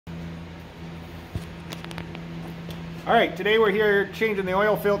All right, today we're here changing the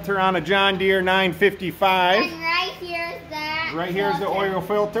oil filter on a John Deere 955. And right here's that. Right here's the oil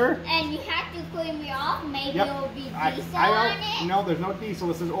filter. And you have to clean me off. Maybe it will be diesel I on it. No, there's no diesel.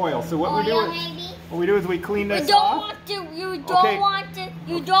 This is oil. So what we do is we clean this off. You don't want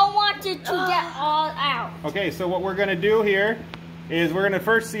it to get all out. Okay, so what we're gonna do here is we're gonna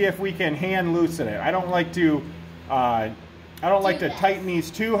first see if we can hand loosen it. I don't like to tighten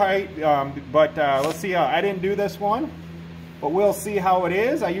these too high, but let's see how. I didn't do this one, but we'll see how it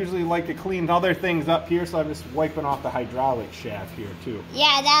is. I usually like to clean other things up here, so I'm just wiping off the hydraulic shaft here too.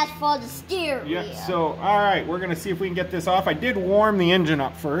 Yeah, that's for the steering wheel. Yep, so all right, we're gonna see if we can get this off. I did warm the engine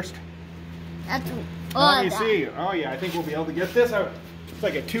up first. That's Let me see. Oh yeah, I think we'll be able to get this out. It's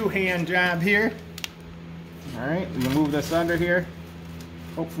like a two-hand job here. All right, we can move this under here.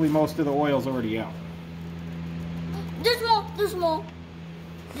 Hopefully most of the oil's already out. There's more.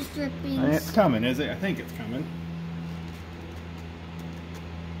 The drippings. It's coming, is it? I think it's coming.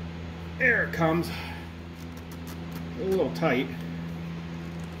 There it comes. A little tight.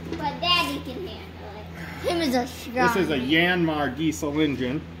 But Daddy can handle it. Him is a strong. This is a Yanmar diesel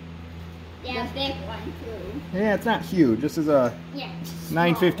engine. Yeah, big one too. Yeah, it's not huge. This is a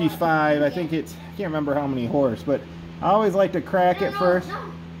 955. I think it's, I can't remember how many horse, but I always like to crack it first. No,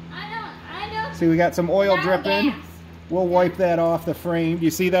 I know. See, we got some oil dripping. Gas. We'll wipe that off the frame. Do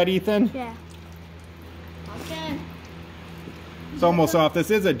you see that, Ethan? Yeah. Okay. It's almost off. This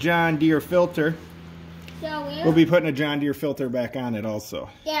is a John Deere filter. So We'll be putting a John Deere filter back on it also.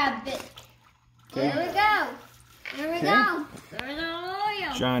 Yeah, but Okay. there we go. There we go. There's our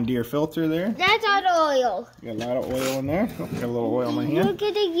oil. John Deere filter there. That's our oil. Got a lot of oil in there. Oh, got a little oil in my hand. You're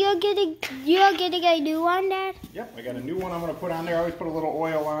getting a new one, Dad? Yep, I got a new one I'm going to put on there. I always put a little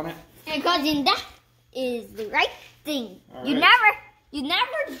oil on it. And cousin, that is the right thing. All You right.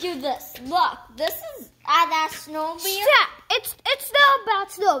 never do this. Look, this is that snowmobile. Stop. It's not about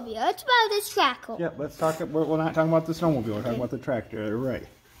snowmobile. It's about this tractor. Yep, let's talk. We're not talking about the snowmobile. We're talking about the tractor. Right.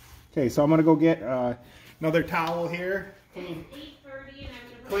 Okay, so I'm going to go get another towel here.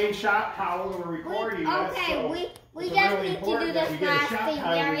 Clean shop towel we're recording. Okay, so we it's just really need to important do that this we get a last shop thing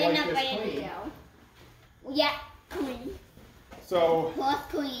towel there we in wipe the this clean. video. Yeah, clean. So Plus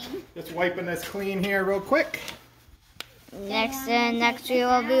clean. just wiping this clean here real quick. Next we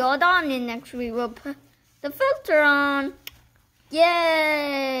will be all done, and next we will put the filter on.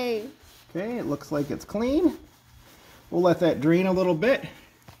 Yay! Okay, it looks like it's clean. We'll let that drain a little bit.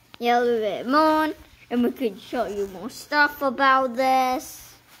 Yeah, a little bit more, and we can show you more stuff about this.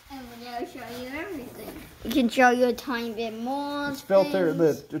 And we're going to show you everything. We can show you a tiny bit more. This filter,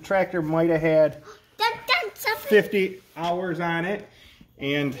 the tractor might have had 50 hours on it,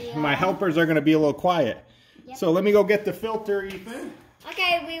 and my helpers are going to be a little quiet. Yep. So let me go get the filter, Ethan.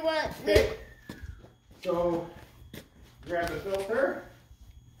 Okay, we will. Okay. So grab the filter,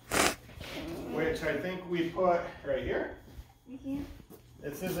 which I think we put right here.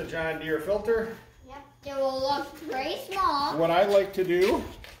 This is a John Deere filter. Yep, it will look very small. What I like to do,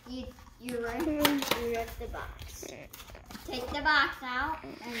 You rip the box. Take the box out.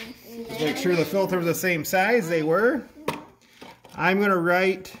 And make sure the filter is the same size they were. I'm going to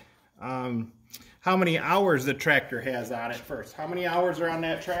write how many hours the tractor has on it first. How many hours are on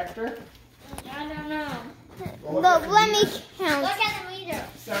that tractor? I don't know. Well, Look, let me count. Look at the meter.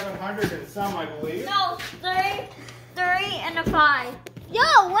 700 and some, I believe. No, 3 and a 5. Yo,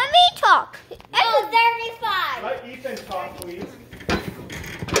 let me talk. No, 35. Let Ethan talk, please.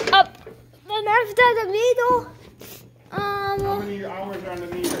 Up. Then after the middle, How many hours are on the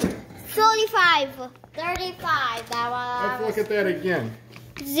meter? 35. 35. Let's look at that again.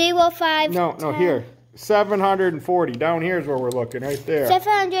 05. No, 10, here. 740. Down here is where we're looking, right there.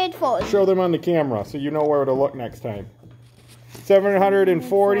 740. Show them on the camera so you know where to look next time.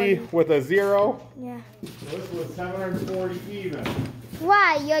 740 with a 0. Yeah. This was 740 even.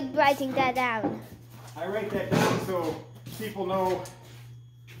 Why you're writing that down? I write that down so people know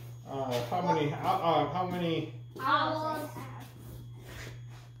how many Hours.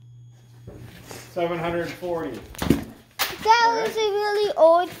 740. That was a really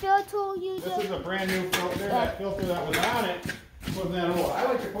old filter you This just. is a brand new filter. That filter that was on it wasn't that old. I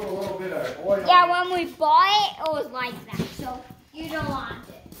like to put a little bit of oil. Yeah, when we bought it was like that. So you don't want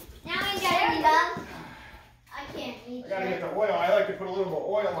it. Now we gotta be done. I can't eat I gotta it. get the oil. I like to put a little bit of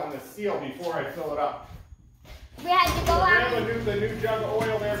oil on the seal before I fill it up. We had to go Grab out. the new jug of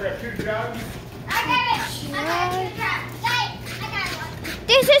oil there. Grab 2 jugs. I got it. I got 2 drops. I got one.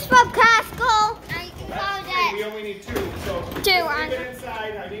 This is from Costco. Now you can That's close 3. it. We only need 2. So 2 just on. leave it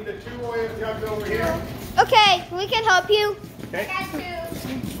inside. I need the 2 oil jugs over here. Okay, we can help you. I Okay. got 2.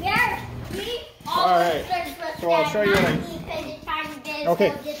 Here. We All right. So I'll show you what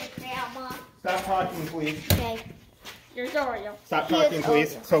Okay. Stop talking, please. Okay. There's Oreo. Stop talking,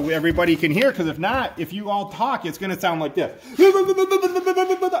 please, so everybody can hear. Because if not, if you all talk, it's going to sound like this.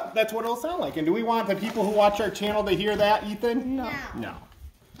 That's what it'll sound like. And do we want the people who watch our channel to hear that, Ethan? No. No.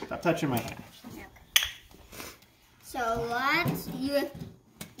 Stop touching my hand. So what?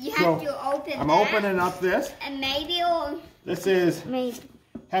 You have to open I'm that, opening up this. and maybe it'll... This is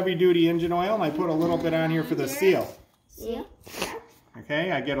heavy duty engine oil, and I put a little bit on here for the seal. Seal?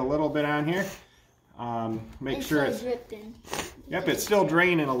 Okay, I get a little bit on here. Make sure it's dripping. Yep, it's still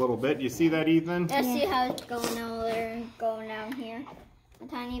draining a little bit. You see that, Ethan? Let's see how it's going over there and going down here a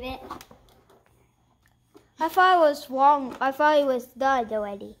tiny bit. I thought it was wrong. I thought it was done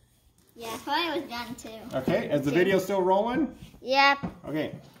already. Yeah, I thought it was done too. Okay, is the video still rolling? Yep.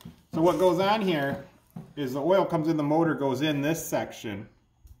 Okay, so what goes on here is the oil comes in, the motor goes in this section,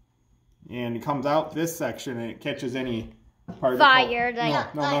 and it comes out this section, and it catches any particle. Fire.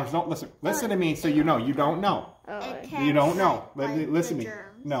 No, don't listen. Listen to me so you know. You don't know. You don't know. Listen to me.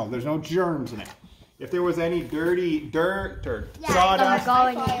 No, there's no germs in it. If there was any dirty dirt or sawdust,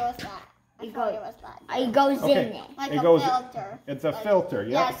 It goes in it. Like a filter. It's a filter,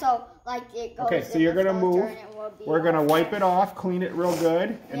 yeah. Yeah, so like it goes Okay, so you're gonna move. We're gonna wipe it off, clean it real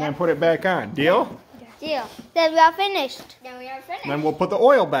good, and then put it back on. Deal? Deal. Then we are finished. Then we are finished. Then we'll put the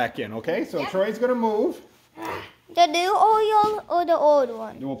oil back in, okay? So Troy's gonna move. The new oil or the old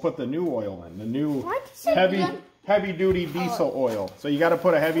one? Then we'll put the new oil in. The new What? heavy duty diesel oil. So you gotta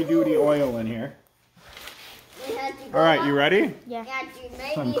put a heavy duty oil in here. All right, you ready? Yeah.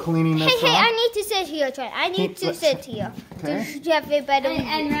 I'm cleaning this Hey, off. I need to sit here, Troy. I need to sit here. Okay. Jeff, it better.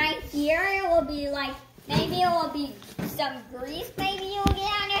 And right here it will be like, maybe it will be some grease maybe you'll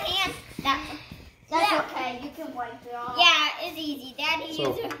get on your hand. That's okay, you can wipe it off. Yeah, it's easy. Daddy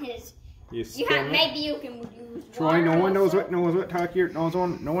uses his. Maybe you can use Troy, no one knows what no one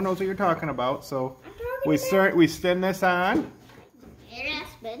knows what you're talking about. So we spin this on.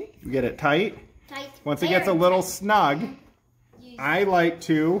 We get it tight. Once it gets a little snug, I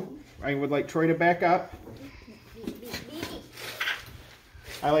would like Troy to back up.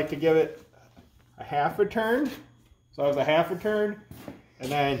 I like to give it a half a turn. So that was a half a turn,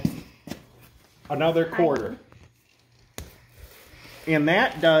 and then another quarter. And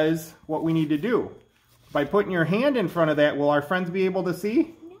that does what we need to do. By putting your hand in front of that, will our friends be able to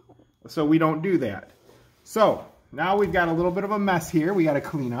see? No. So we don't do that. So now we've got a little bit of a mess here we got to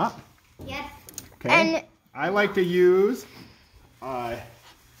clean up. Yes. Okay. And I like to use a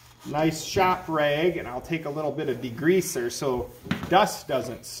nice shop rag, and I'll take a little bit of degreaser so dust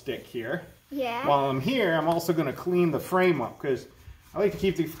doesn't stick here. Yeah. While I'm here, I'm also going to clean the frame up because I like to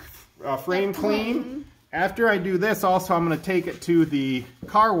keep the frame clean. After I do this, also I'm going to take it to the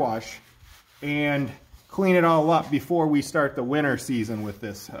car wash and clean it all up before we start the winter season with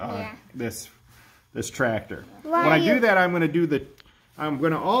this this tractor. When I do that, I'm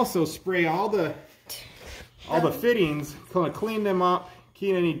going to also spray all the fittings, kind of clean them up,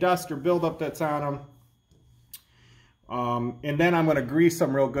 clean any dust or buildup that's on them. And then I'm going to grease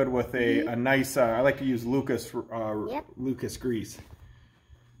them real good with a nice, I like to use Lucas grease.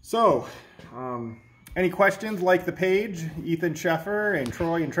 So, any questions? Like the page, Ethan Sheffer and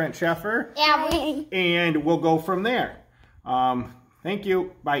Troy and Trent Sheffer. Yeah, and we'll go from there. Thank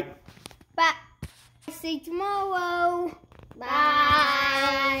you. Bye. Bye. See you tomorrow.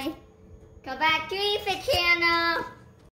 Bye. Come back to Ethan channel.